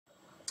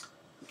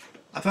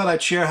I thought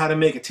I'd share how to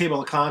make a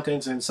table of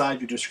contents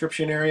inside your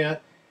description area,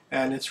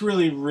 and it's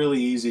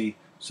really easy.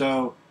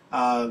 So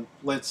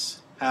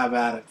let's have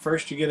at it.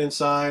 First you get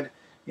inside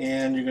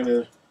and you're going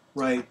to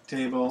write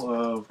table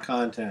of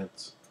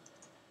contents.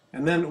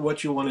 And then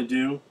what you want to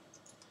do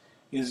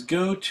is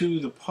go to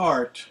the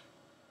part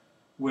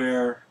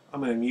where,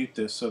 I'm going to mute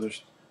this so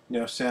there's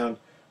no sound,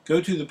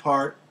 go to the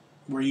part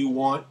where you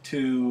want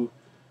to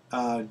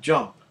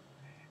jump.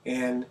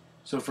 And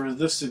so for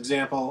this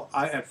example,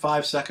 at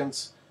 5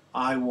 seconds,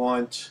 I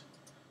want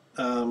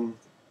the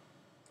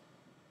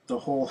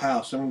whole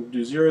house. So I'm going to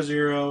do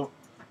 00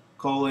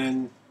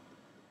 colon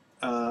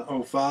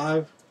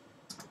 05,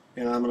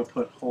 and I'm going to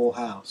put whole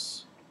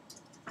house.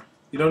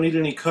 You don't need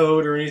any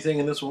code or anything,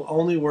 and this will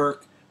only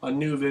work on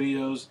new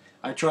videos.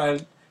 I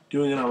tried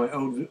doing it on my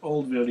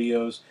old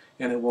videos,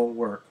 and it won't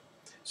work.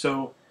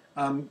 So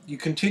you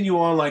continue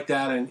on like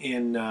that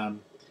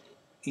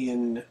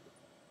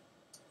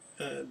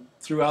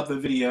throughout the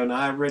video. And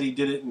I already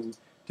did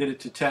it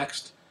to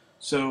text.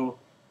 So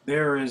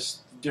there is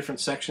different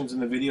sections in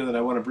the video that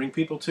I want to bring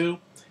people to,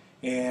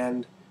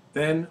 and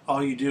then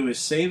all you do is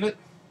save it,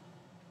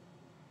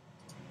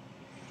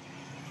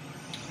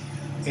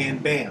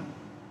 and bam,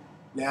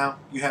 now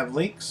you have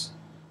links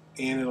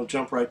and it'll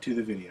jump right to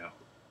the video.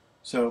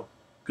 So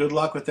good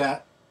luck with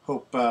that.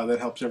 Hope that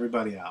helps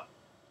everybody out.